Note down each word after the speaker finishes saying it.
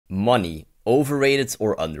Money, overrated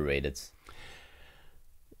or underrated?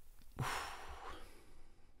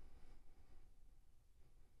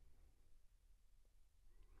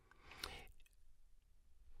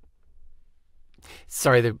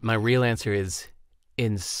 Sorry, my real answer is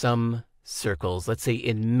in some circles, let's say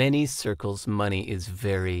in many circles, money is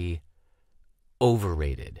very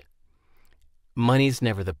overrated. Money's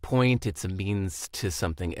never the point. It's a means to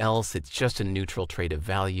something else. It's just a neutral trade of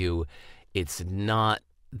value. It's not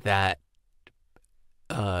that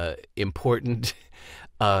important.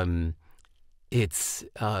 It's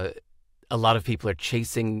a lot of people are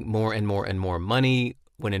chasing more and more and more money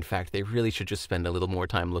when in fact they really should just spend a little more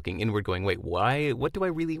time looking inward, going, wait, why? What do I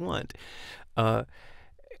really want?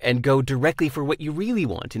 And go directly for what you really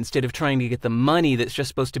want instead of trying to get the money that's just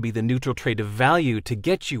supposed to be the neutral trade of value to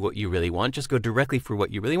get you what you really want. Just go directly for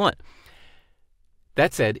what you really want.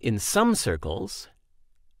 That said, in some circles,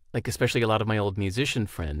 like especially a lot of my old musician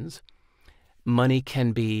friends, money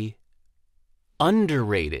can be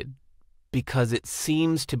underrated because it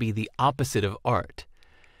seems to be the opposite of art.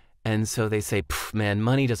 And so they say, man,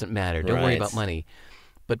 money doesn't matter. Don't worry about money.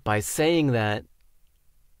 But by saying that,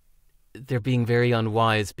 they're being very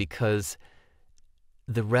unwise because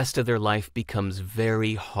the rest of their life becomes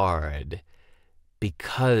very hard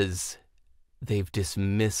because they've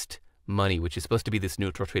dismissed money, which is supposed to be this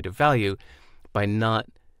neutral trade of value, by not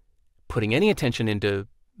putting any attention into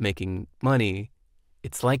making money.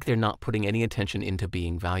 It's like they're not putting any attention into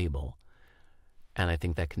being valuable. And I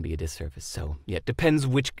think that can be a disservice. So, yeah, it depends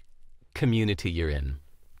which community you're in.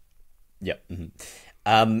 Yeah.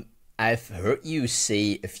 Mm-hmm. I've heard you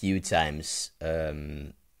say a few times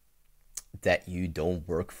that you don't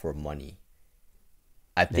work for money.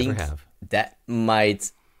 I think that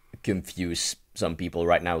might confuse some people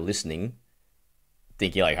right now listening,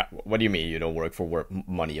 thinking like, what do you mean you don't work for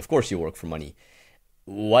money? Of course you work for money.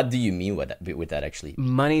 What do you mean with that actually?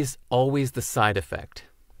 Money's always the side effect.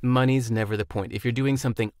 Money's never the point. If you're doing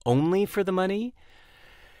something only for the money,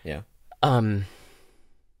 well,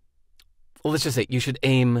 let's just say you should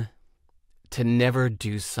aim to never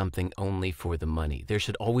do something only for the money. There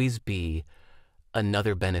should always be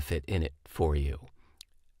another benefit in it for you.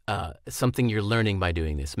 Something you're learning by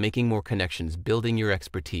doing this, making more connections, building your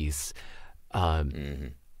expertise,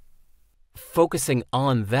 focusing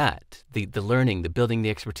on that, the learning, the building the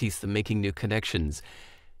expertise, the making new connections.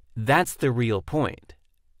 That's the real point.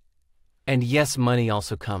 And yes, money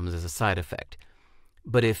also comes as a side effect.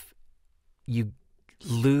 But if you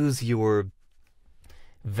lose your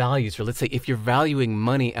values, or let's say if you're valuing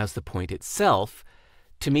money as the point itself,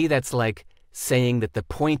 to me that's like saying that the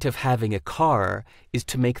point of having a car is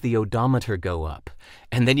to make the odometer go up.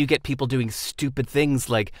 And then you get people doing stupid things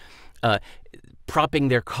like propping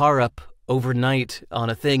their car up overnight on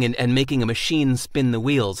a thing and making a machine spin the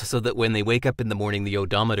wheels so that when they wake up in the morning the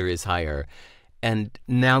odometer is higher. And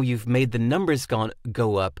now you've made the numbers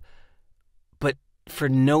go up, but for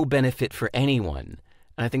no benefit for anyone.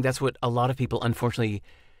 And I think that's what a lot of people, unfortunately,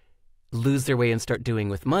 lose their way and start doing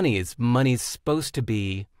with money, is money's supposed to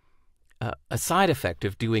be a side effect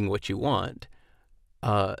of doing what you want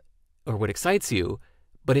or what excites you.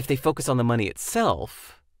 But if they focus on the money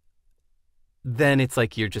itself, then it's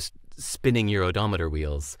like you're just spinning your odometer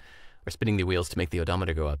wheels or spinning the wheels to make the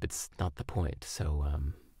odometer go up. It's not the point. So,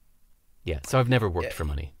 so I've never worked for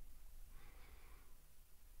money.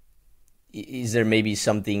 Is there maybe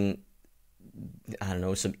something, I don't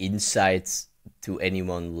know, some insights to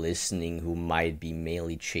anyone listening who might be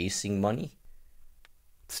mainly chasing money?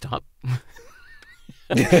 Stop.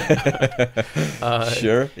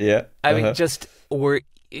 Sure, yeah. I mean, just, or,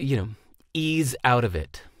 ease out of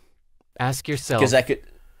it. Ask yourself. Because I could...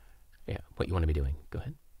 Yeah, what you want to be doing. Go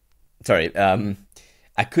ahead. Sorry.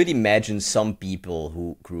 I could imagine some people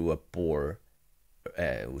who grew up poor,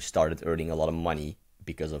 who started earning a lot of money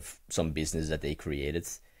because of some business that they created,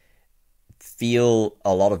 feel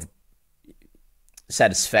a lot of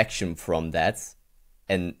satisfaction from that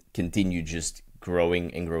and continue just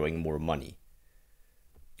growing and growing more money.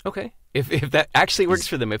 Okay. If that actually works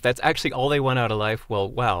for them, if that's actually all they want out of life,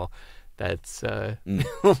 well, wow, that's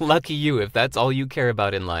lucky you. If that's all you care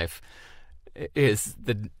about in life is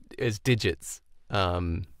digits.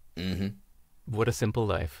 What a simple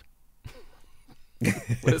life.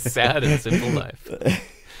 What a sad and simple life.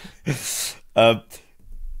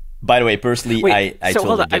 By the way, personally, wait, I so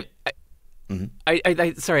told hold you.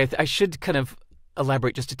 on. Sorry, I should kind of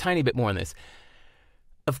elaborate just a tiny bit more on this.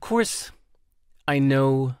 Of course, I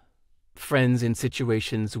know friends in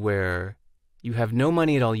situations where you have no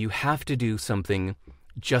money at all. You have to do something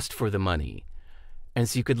just for the money. And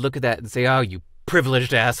so you could look at that and say, oh, you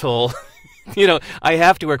privileged asshole. I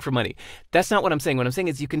have to work for money. That's not what I'm saying. What I'm saying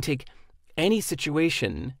is you can take any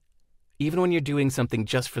situation, even when you're doing something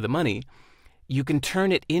just for the money, you can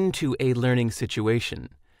turn it into a learning situation.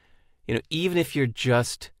 Even if you're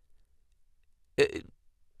just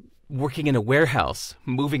working in a warehouse,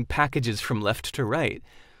 moving packages from left to right,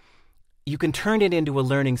 you can turn it into a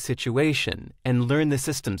learning situation and learn the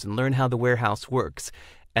systems and learn how the warehouse works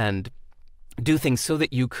and do things so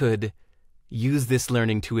that you could use this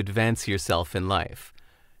learning to advance yourself in life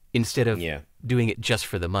instead of doing it just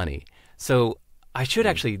for the money. So I should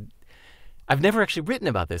I've never actually written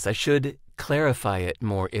about this. I should clarify it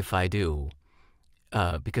more if I do.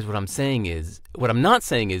 Because what I'm not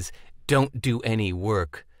saying is don't do any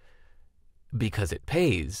work because it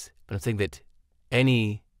pays. But I'm saying that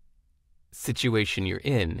any situation you're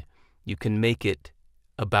in, you can make it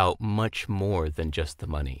about much more than just the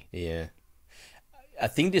money. Yeah. I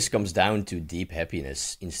think this comes down to deep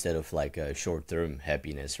happiness instead of like a short-term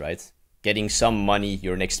happiness, right? Getting some money,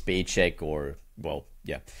 your next paycheck, or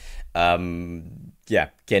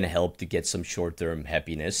can help to get some short-term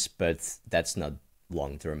happiness, but that's not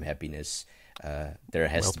long-term happiness. There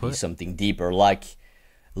has to be something deeper, like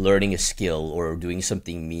learning a skill or doing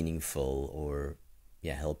something meaningful, or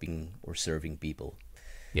helping or serving people.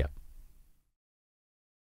 Yeah.